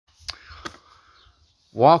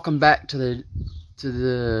Welcome back to the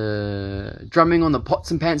Drumming on the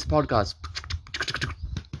Pots and Pants podcast.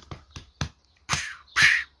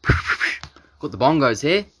 Got the bongos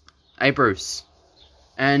here. Hey Bruce.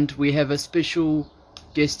 And we have a special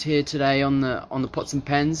guest here today on the Pots and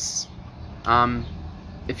Pans.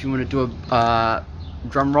 If you want to do a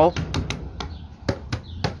drum roll.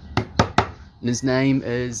 And his name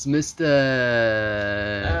is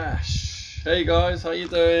Mr. Ash. Hey guys, how you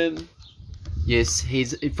doing? Yes,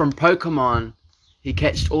 he's from Pokemon. He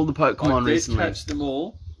catched all the Pokemon recently. I did catch them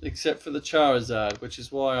all, except for the Charizard, which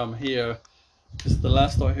is why I'm here. Because the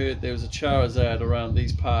last I heard, there was a Charizard around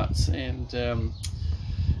these parts, and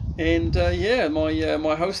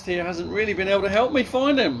my host here hasn't really been able to help me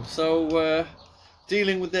find him. So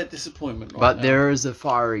dealing with that disappointment right now. There is a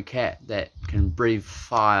fiery cat that can breathe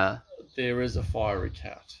fire. There is a fiery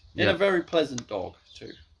cat, and a very pleasant dog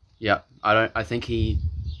too. Yeah, I think he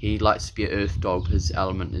likes to be an earth dog. His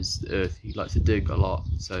element is the earth. He likes to dig a lot.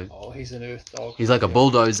 So. Oh, he's an earth dog. He's like a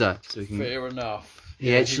bulldozer. So he can. Fair enough.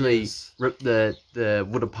 He actually ripped the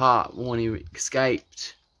wood apart when he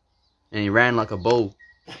escaped, and he ran like a bull.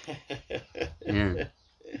 Yeah.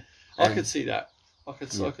 I could see that. I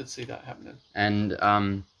could see that happening.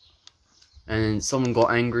 And someone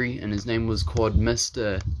got angry, and his name was called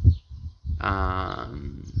Mr.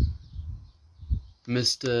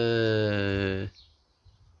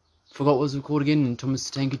 Forgot what was it called again? Thomas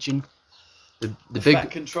the Tank Engine. The big fat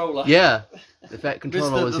controller. Yeah, the fat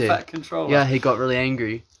controller was the here. Fat controller. Yeah, he got really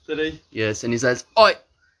angry. Did he? Yes, and he says, "Oi,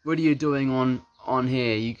 what are you doing on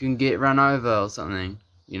here? You can get run over or something,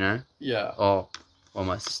 you know?" Yeah. Oh, well,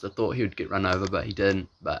 my sister thought he would get run over, but he didn't.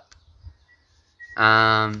 But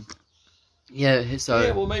yeah. So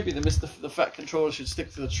yeah, well, maybe the fat controller should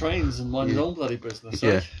stick to the trains and mind his own bloody business.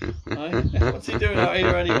 Yeah. What's he doing out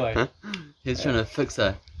here anyway? He's trying to fix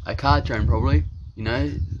a car train, probably. You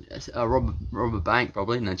know, rob a bank,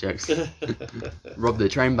 probably. No jokes. Rob the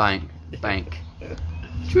train bank.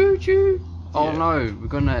 Choo choo. Oh no, we're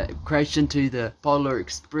gonna crash into the Polar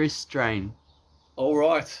Express train. All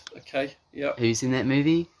right. Okay. Yep. Have you seen that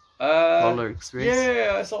movie? Polar Express.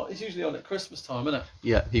 Yeah, it's usually on at Christmas time, isn't it?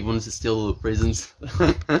 Yeah, he wanted to steal all the presents.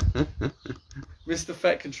 Mr.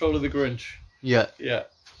 Fat Controller the Grinch. Yeah. Yeah.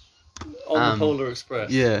 On the Polar Express.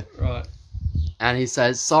 Yeah. Right. And he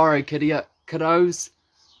says, "Sorry, kiddos,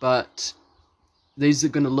 but these are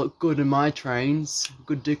gonna look good in my trains.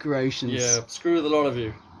 Good decorations." Yeah. Screw with a lot of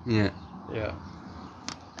you. Yeah. Yeah.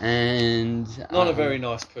 And not a very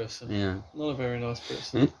nice person. Yeah. Not a very nice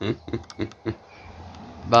person.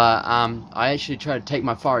 But I actually tried to take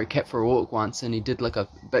my fiery cat for a walk once, and he did like a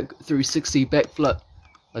 360 backflip,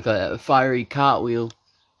 like a fiery cartwheel.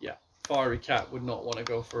 Yeah, fiery cat would not want to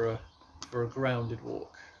go for a grounded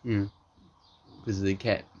walk. Yeah, because the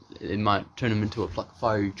cat, it might turn him into a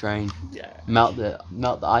fiery train. Yeah. Melt the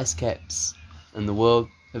ice caps in the world.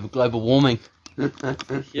 Have a global warming.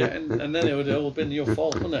 Yeah, and then it would all been your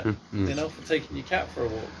fault, wouldn't it? You know, for taking your cat for a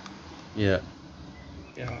walk. Yeah.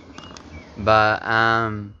 Yeah. But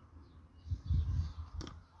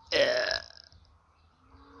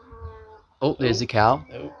oh, there's a cow.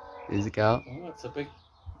 Oh. There's a cow. Oh, it's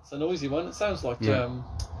a noisy one. It sounds like a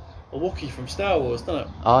Wookiee from Star Wars, doesn't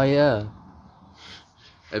it? Oh yeah.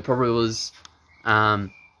 It probably was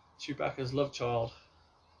Chewbacca's love child.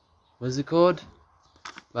 What's it called?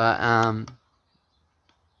 But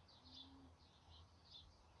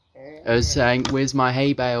it was saying, "Where's my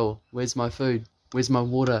hay bale? Where's my food? Where's my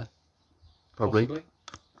water?" Probably.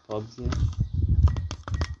 Or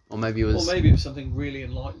maybe it was. Or maybe it was something really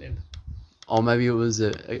enlightening. Or maybe it was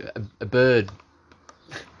a bird.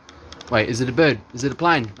 Wait, is it a bird? Is it a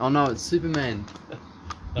plane? Oh no, it's Superman.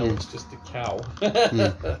 No, it's just a cow.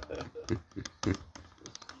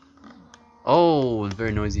 Oh, it's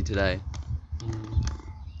very noisy today.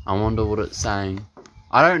 I wonder what it's saying.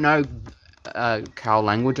 I don't know cow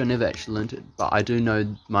language. I never actually learnt it, but I do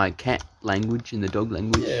know my cat language and the dog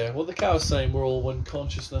language. Yeah, well, the cow's saying we're all one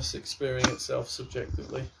consciousness experiencing itself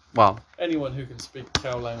subjectively. Wow. Anyone who can speak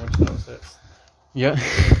cow language knows it. Yeah.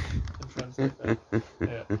 Can translate that.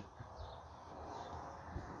 Yeah.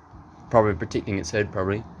 Probably protecting its herd,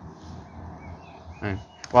 probably. Oh.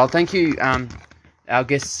 Well, thank you. Thank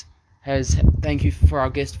you for our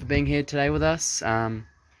guest for being here today with us.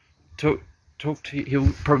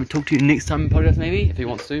 He'll probably talk to you next time in podcast, maybe if he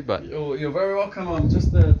wants to. But you're very welcome. I'm just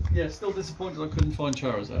still disappointed I couldn't find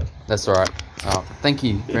Charizard. That's all right. Oh, thank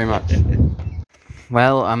you very much.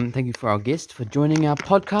 Well, thank you for our guest for joining our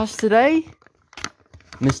podcast today,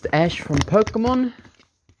 Mr. Ash from Pokemon.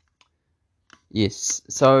 Yes.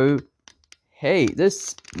 So hey,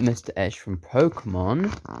 this Mr. Ash from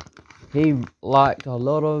Pokemon, he liked a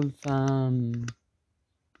lot of, I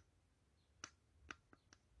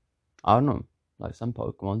don't know, like some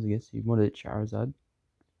Pokemons, I guess. He wanted Charizard.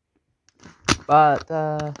 But,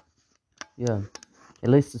 yeah, at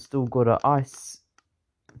least it's still got an ice,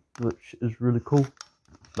 which is really cool.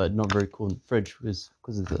 But not very cool in the fridge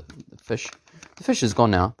because of the fish. The fish is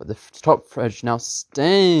gone now, but the top fridge now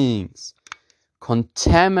stinks.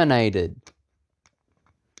 Contaminated.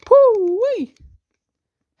 Woo-wee!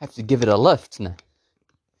 Have to give it a lift now.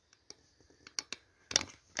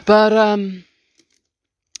 But,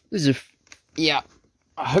 yeah.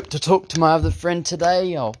 I hope to talk to my other friend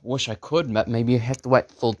today. I wish I could, but maybe I have to wait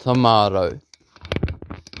till tomorrow.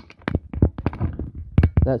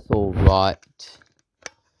 That's alright.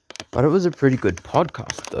 But it was a pretty good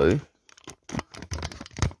podcast, though.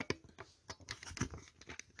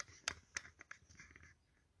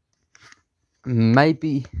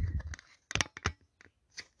 Maybe.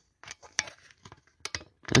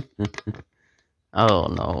 Oh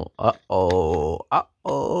no.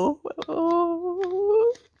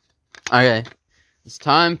 Okay. It's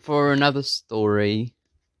time for another story.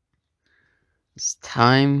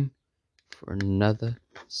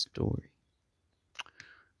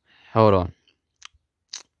 Hold on.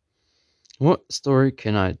 What story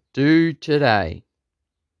can I do today?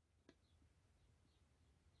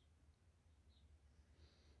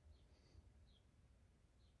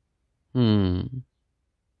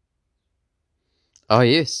 Oh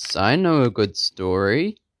yes, I know a good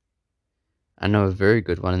story. I know a very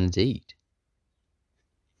good one indeed.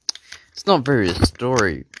 It's not very a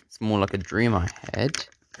story. It's more like a dream I had.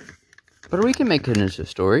 But we can make it into a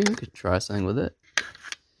story. We could try something with it.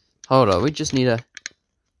 Hold on, we just need to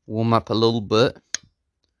warm up a little bit.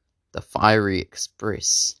 The Fiery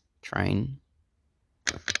Express train.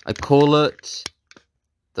 I call it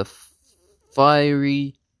the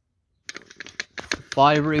Fiery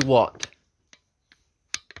what?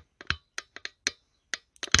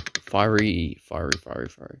 Fiery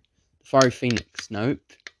Phoenix.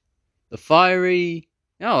 Nope. The Fiery.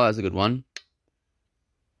 Oh, that's a good one.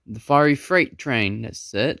 The Fiery Freight Train.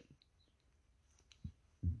 That's it.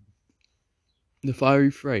 The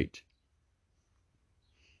Fiery Freight.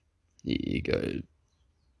 Here you go.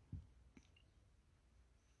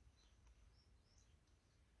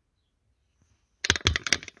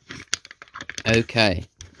 Okay.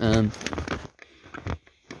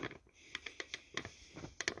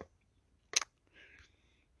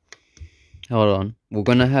 Hold on. We're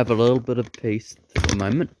gonna have a little bit of peace for a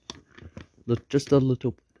moment. Look, just a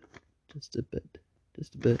little bit. Just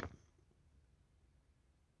a bit.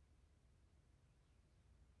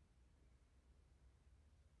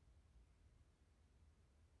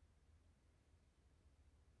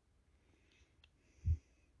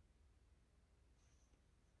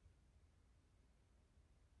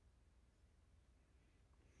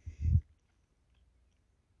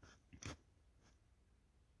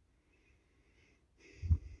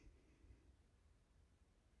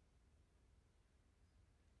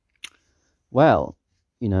 Well,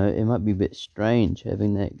 you know, it might be a bit strange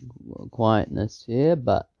having that quietness here,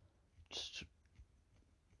 but,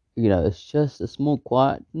 you know, it's just a small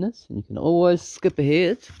quietness, and you can always skip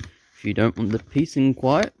ahead if you don't want the peace and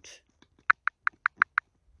quiet.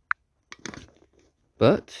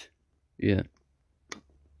 But, yeah.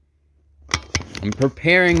 I'm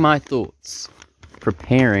preparing my thoughts.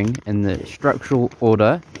 Preparing in the structural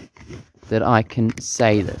order that I can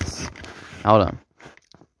say this. Hold on.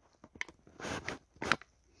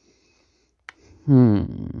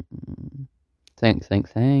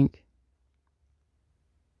 Think.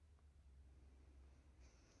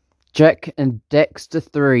 Jak and Daxter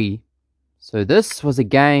 3. So this was a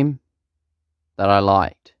game that I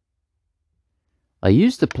liked. I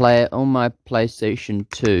used to play it on my PlayStation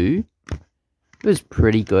 2. It was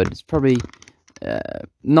pretty good. It's probably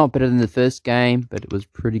not better than the first game, but it was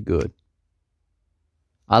pretty good.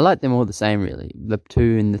 I like them all the same, really. The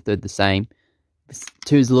 2 and the 3 the same.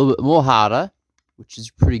 2 is a little bit more harder, which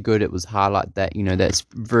is pretty good. It was hard like that. You know, that's a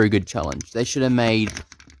very good challenge. They should have made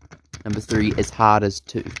number 3 as hard as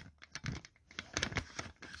 2.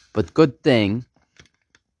 But good thing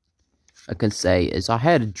I can say is I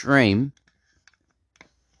had a dream,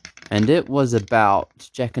 and it was about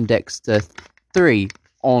Jak and Daxter 3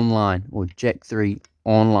 online, or Jak 3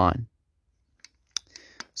 online.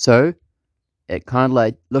 So it kind of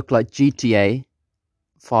like looked like GTA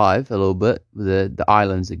 5 a little bit, with the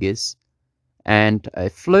islands, I guess. And I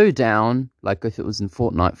flew down like if it was in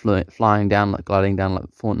Fortnite, flying down, like gliding down like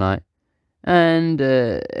Fortnite. And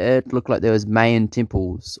it looked like there was Mayan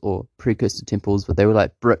temples or precursor temples, but they were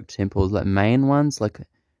like brick temples, like Mayan ones, like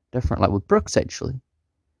different, like with bricks actually,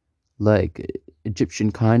 like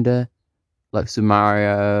Egyptian kinda, like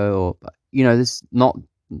Sumeria, or this not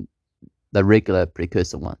the regular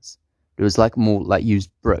precursor ones. It was like more like used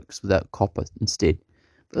bricks without copper instead.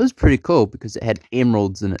 But it was pretty cool because it had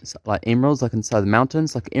emeralds in it, like emeralds like inside the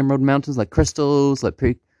mountains, like emerald mountains, like crystals,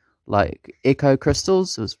 like echo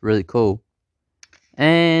crystals. It was really cool.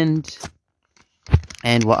 And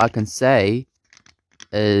what I can say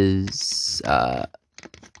is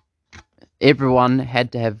everyone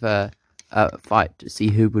had to have a fight to see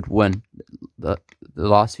who would win. The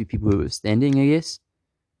last few people who were standing, I guess.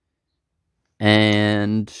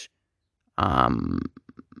 And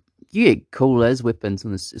you get cool as weapons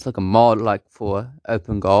on this. It's like a mod, like for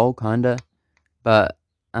open goal, kinda. But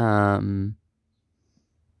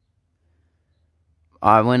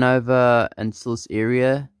I went over and saw this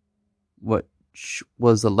area, which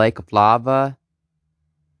was a lake of lava.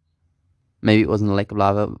 Maybe it wasn't a lake of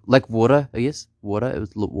lava, like water, I guess. Water. It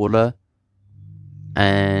was water,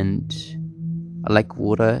 and I like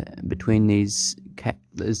water between these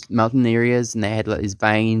mountain areas, and they had like these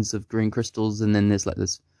veins of green crystals, and then there's like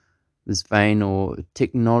this vein or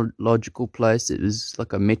technological place. It was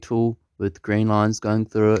like a metal with green lines going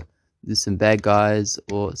through it. There's some bad guys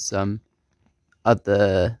or some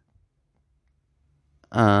other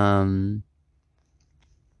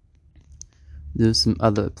there's some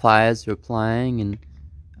other players who were playing, and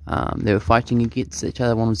they were fighting against each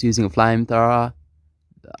other. One was using a flamethrower.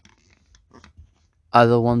 The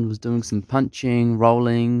other one was doing some punching,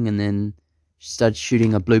 rolling, and then she started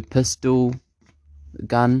shooting a blue pistol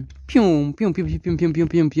gun. Pew, pew, pew, pew, pew, pew, pew,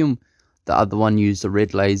 pew, pew. The other one used a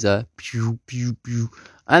red laser. Pew, pew, pew.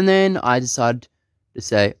 And then I decided to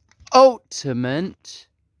say, ultimate.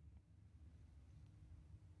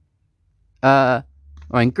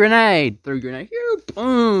 Grenade. Threw a grenade.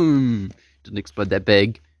 Boom. Didn't explode that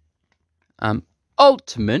big.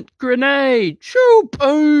 Ultimate grenade. Shoo,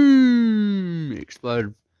 boom.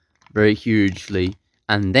 Exploded very hugely.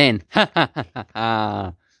 And then,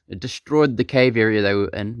 it destroyed the cave area they were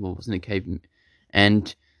in. Well, it wasn't a cave.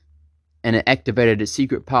 And it activated a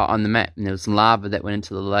secret part on the map. And there was some lava that went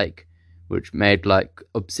into the lake, which made like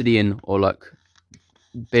obsidian or like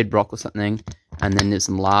bedrock or something. And then there's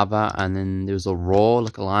some lava. And then there was a roar,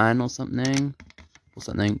 like a lion or something.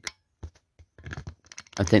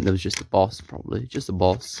 I think there was just a boss, probably. Just a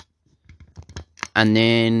boss. And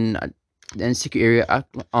then secret area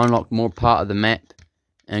unlocked more part of the map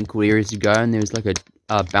and cool areas to go. And there was like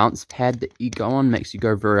a bounce pad that you go on. Makes you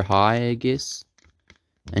go very high, I guess.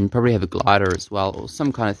 And probably have a glider as well. Or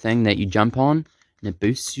some kind of thing that you jump on. And it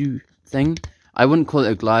boosts you thing. I wouldn't call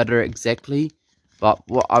it a glider exactly. But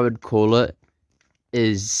what I would call it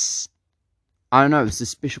is, I don't know, it's a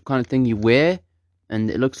special kind of thing you wear.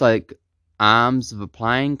 And it looks like arms of a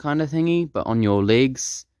plane kind of thingy, but on your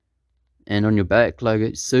legs and on your back, like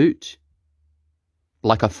a suit.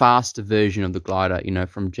 Like a faster version of the glider,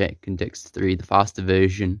 from Jak and Daxter 3, the faster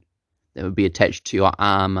version that would be attached to your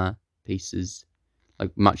armor pieces.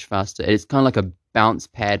 Like much faster. It's kind of like a bounce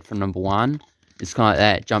pad from number 1. It's kind of like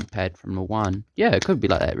that jump pad from number 1. Yeah, it could be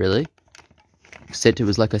like that, really. Except it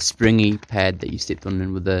was like a springy pad that you stepped on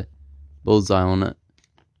and with a bullseye on it.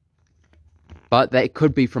 But that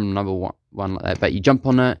could be from number 1 like that. But you jump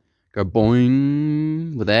on it, go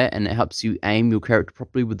boing with that, and it helps you aim your character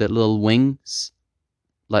properly with the little wings.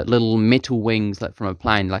 Like little metal wings, like from a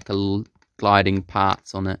plane, like a little gliding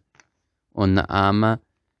parts on it, on the armor.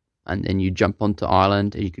 And then you jump onto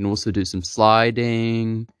island, and you can also do some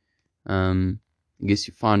sliding. I guess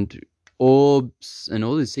you find orbs and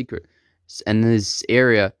all these secrets. And this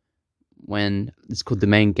area, when it's called the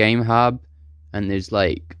main game hub, and there's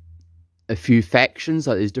like a few factions,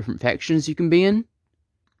 like there's different factions you can be in.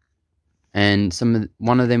 And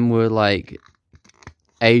one of them were like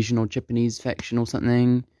Asian or Japanese faction or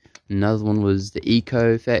something. Another one was the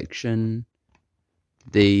Eco faction,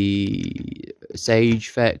 the Sage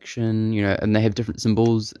faction, and they have different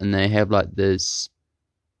symbols, and they have like this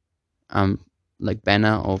like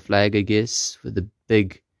banner or flag, I guess, with a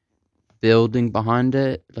big building behind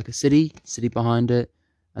it, like a city behind it,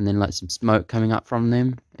 and then like some smoke coming up from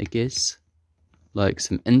them, I guess, like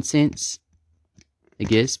some incense, I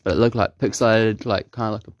guess, but it looked like pixelated, like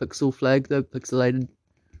kind of like a pixel flag though, pixelated,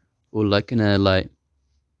 or like in a like,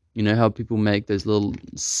 how people make those little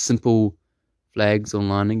simple flags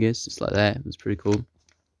online, I guess, just like that. It was pretty cool.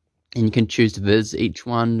 And you can choose to visit each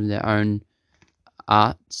one, their own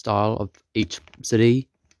art style of each city.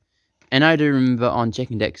 And I do remember on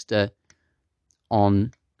Jak and Daxter,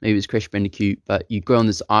 on maybe it's Crash Bandicoot, but you go on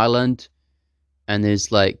this island, and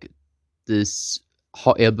there's like this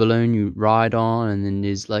hot air balloon you ride on, and then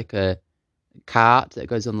there's like a cart that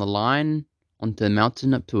goes on the line onto the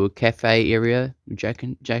mountain up to a cafe area where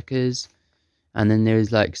Jack is, and then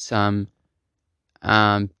there's like some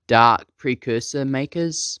dark precursor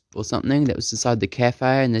makers or something that was inside the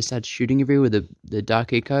cafe, and they started shooting everywhere with the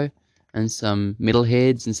dark echo and some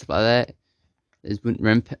metalheads and stuff like that. There's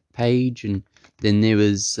Rampage, and then there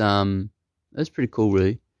was it was pretty cool,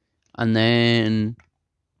 really. And then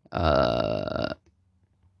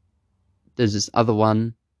there's this other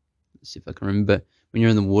one. Let's see if I can remember. When you're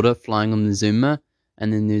in the water, flying on the Zuma,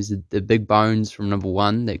 and then there's the big bones from number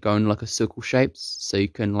 1 that go in like a circle shapes, so you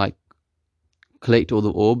can like collect all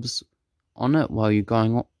the orbs on it while you're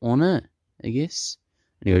going on it, I guess.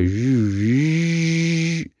 And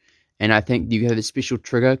you go, and I think you have a special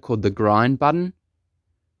trigger called the grind button,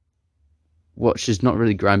 which is not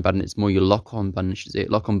really grind button, it's more your lock on button, I should say,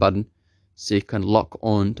 lock on button, so you can lock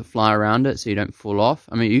on to fly around it so you don't fall off.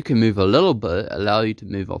 I mean, you can move a little bit, allow you to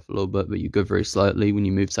move off a little bit, but you go very slowly when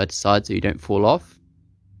you move side to side so you don't fall off.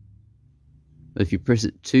 But if you press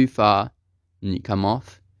it too far, then you come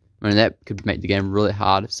off. I mean, that could make the game really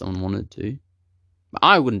hard if someone wanted to. But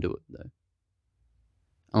I wouldn't do it, though.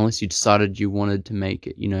 Unless you decided you wanted to make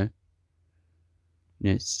it,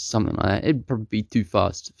 something like that. It'd probably be too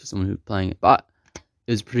fast for someone who was playing it. But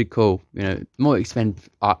it was pretty cool. More expanded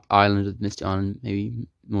island of Misty Island, maybe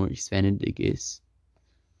more expanded, I guess.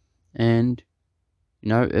 And,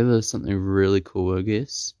 it was something really cool, I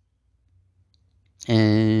guess.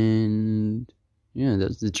 And, yeah, that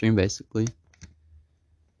was the dream, basically.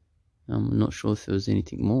 I'm not sure if there was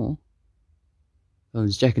anything more. It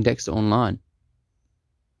was Jak and Daxter Online.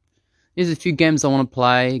 There's a few games I want to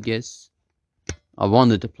play, I guess. I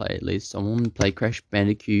wanted to play, at least. I wanted to play Crash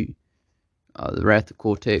Bandicoot, The Wrath of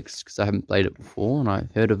Cortex, because I haven't played it before, and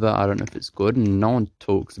I've heard of it. I don't know if it's good, and no one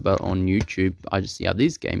talks about it on YouTube. I just see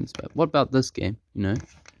these games, but what about this game, It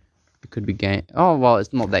could be game. Oh, well,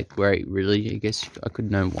 it's not that great, really. I guess I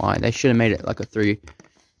could know why. They should have made it like a 3D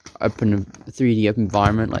open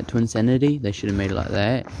environment, like Twinsanity. They should have made it like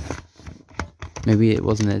that. Maybe it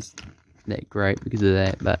wasn't that great because of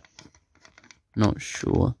that, but not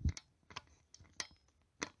sure.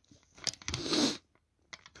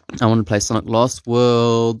 I want to play Sonic Lost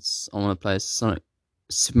Worlds. I want to play Sonic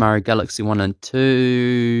Super Mario Galaxy 1 and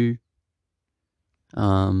 2.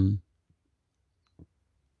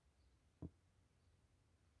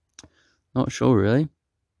 Not sure, really.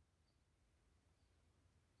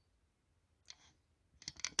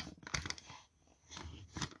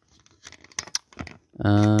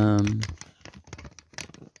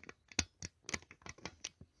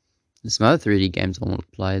 There's some other 3D games I want to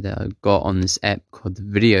play that I got on this app called the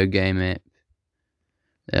Video Game app.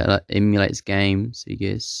 That emulates games, I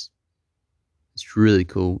guess. It's really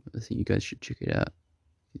cool. I think you guys should check it out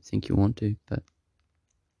if you think you want to. But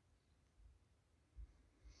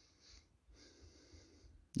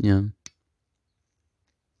yeah.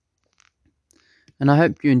 And I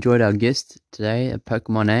hope you enjoyed our guest today at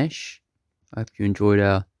Pokemon Ash. I hope you enjoyed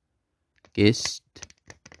our guest.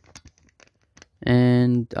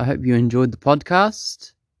 And I hope you enjoyed the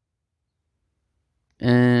podcast.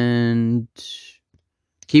 And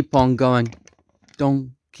keep on going.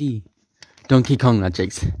 Donkey Kong, not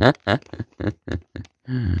Jakes. But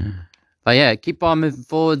yeah, keep on moving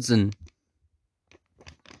forwards, and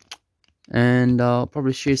I'll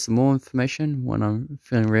probably share some more information when I'm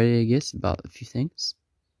feeling ready, I guess, about a few things.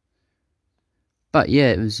 But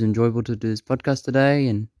yeah, it was enjoyable to do this podcast today,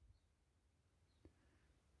 and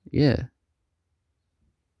yeah.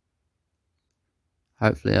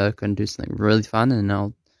 Hopefully I can do something really fun, and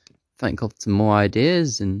I'll think of some more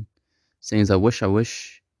ideas and things I wish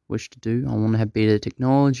to do. I want to have better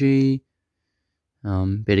technology,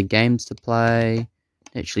 better games to play,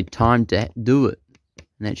 actually time to do it,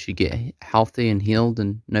 and actually get healthy and healed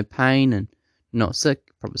and no pain and not sick,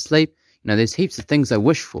 proper sleep. There's heaps of things I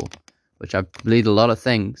wish for, which I've completed a lot of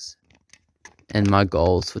things and my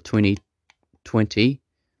goals for 2020,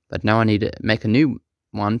 but now I need to make a new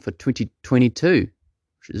one for 2022.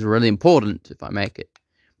 Which is really important if I make it.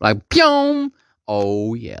 Like, pyong!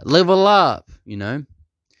 Oh, yeah. Level up,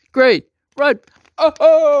 Great. Right.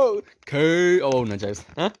 Oh, okay. Oh, no jokes.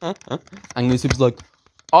 Angry Soup's like,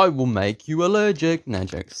 I will make you allergic. No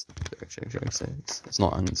jokes. Jokes. It's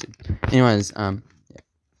not Angry Soup. Anyways, yeah.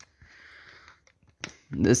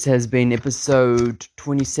 This has been episode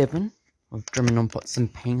 27 of Drumming on Pots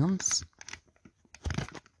and Pans.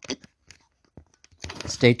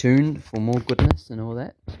 Stay tuned for more goodness and all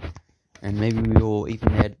that. And maybe we will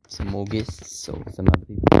even add some more guests or some other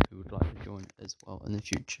people who would like to join as well in the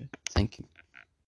future. Thank you.